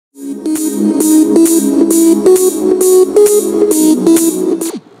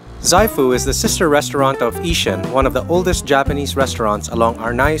Zaifu is the sister restaurant of Isshin, one of the oldest Japanese restaurants along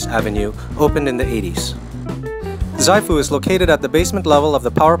Arnaiz Avenue, opened in the 80s. Zaifu is located at the basement level of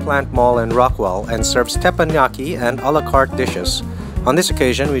the power plant mall in Rockwell and serves teppanyaki and a la carte dishes. On this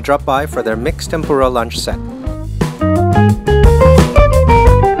occasion, we dropped by for their mixed tempura lunch set.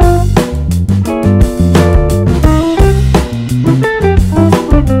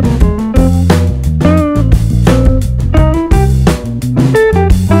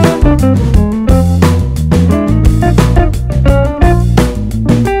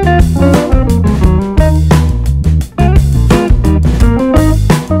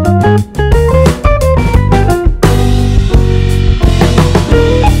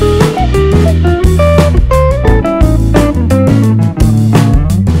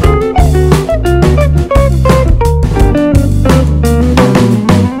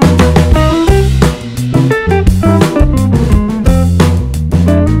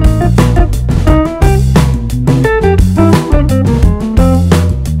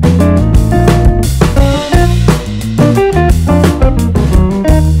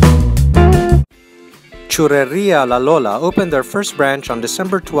 Churreria La Lola opened their first branch on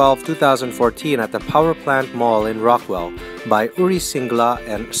December 12, 2014 at the Power Plant Mall in Rockwell by Uri Singla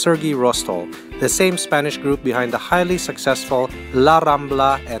and Sergi Rostol, the same Spanish group behind the highly successful La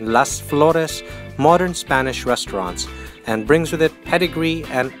Rambla and Las Flores modern Spanish restaurants, and brings with it pedigree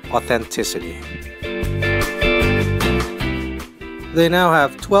and authenticity. They now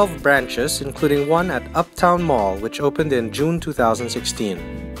have 12 branches, including one at Uptown Mall, which opened in June 2016.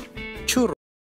 Churro